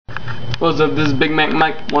What's up, this is Big Mac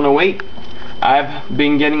Mike 108. I've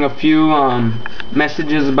been getting a few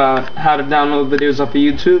messages about how to download videos off of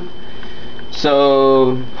YouTube.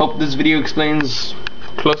 So, hope this video explains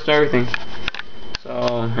close to everything.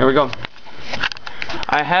 So, here we go.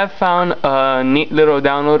 I have found a neat little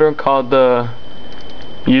downloader called the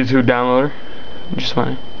YouTube downloader. Just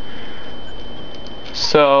fine.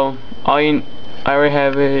 So, I already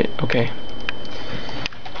have it. Okay.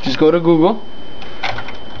 Just go to Google.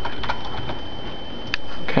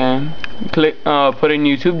 Okay, click put in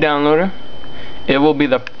YouTube downloader. It will be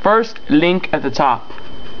the first link at the top,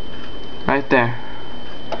 right there.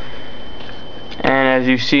 And as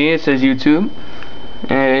you see, it says YouTube.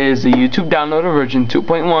 And it is the YouTube downloader version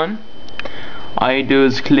 2.1. All you do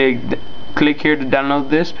is click here to download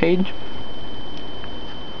this page.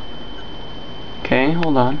 Okay,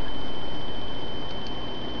 hold on.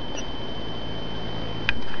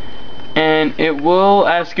 And it will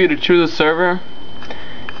ask you to choose a server.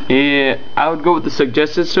 I would go with the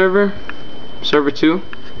suggested server, server 2,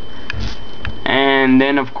 and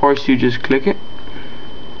then of course you just click it.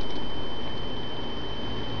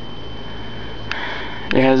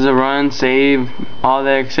 It has a run, save, all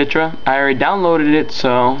that, etc. I already downloaded it,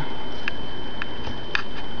 so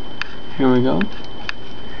here we go.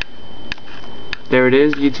 There it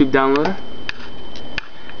is, YouTube downloader,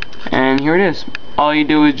 and here it is. All you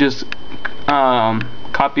do is just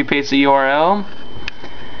copy paste the URL.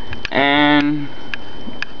 And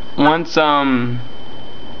once and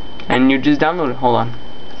you just download it. Hold on,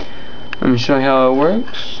 let me show you how it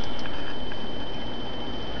works.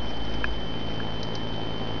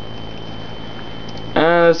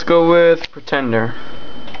 Let's go with Pretender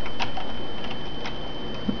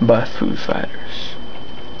by Foo Fighters.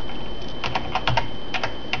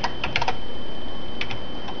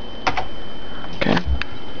 Okay,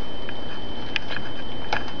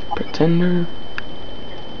 Pretender.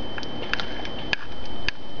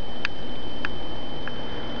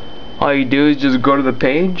 All you do is just go to the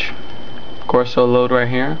page. Of course, it'll load right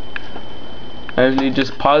here. I usually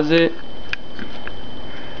just pause it,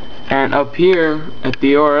 and up here at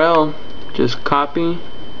the URL, just copy.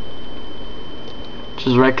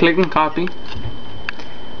 Just right click and copy,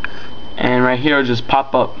 and right here it'll just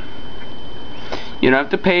pop up. You don't have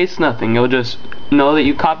to paste nothing. You'll just know that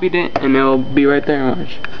you copied it, and it'll be right there.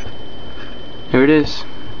 Watch. Here it is.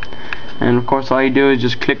 And of course, all you do is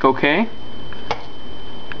just click OK.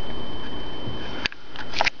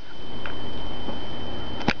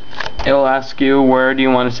 It will ask you where do you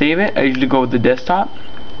want to save it. I usually go with the desktop.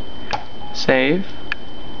 Save.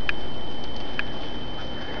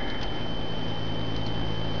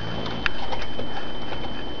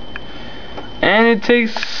 And it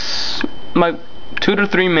takes like 2 to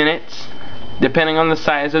 3 minutes, depending on the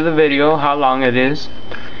size of the video, how long it is.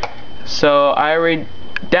 So I already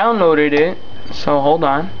downloaded it, so hold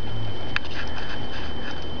on.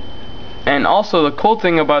 And also the cool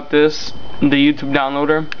thing about this, the YouTube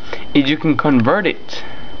downloader, is you can convert it.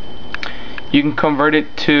 You can convert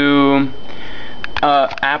it to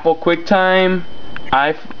Apple QuickTime,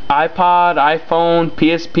 iPod, iPhone,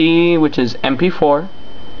 PSP, which is MP4,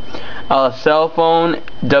 cell phone,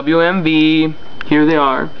 WMV, here they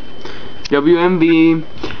are, WMV,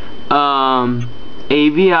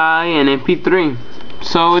 AVI, and MP3.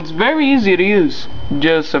 So it's very easy to use.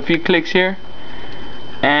 Just a few clicks here,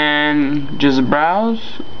 and just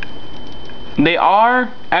browse. They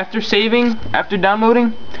are, after saving, after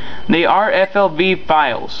downloading, they are FLV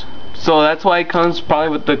files, so that's why it comes probably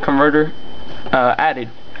with the converter added.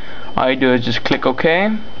 All you do is just click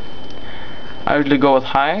OK. I usually go with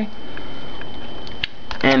high,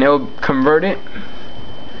 and it'll convert it,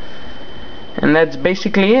 and that's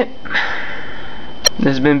basically it. This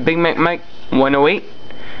has been Big Mac Mike 108.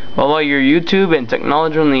 Follow your YouTube and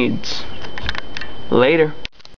technological needs. Later.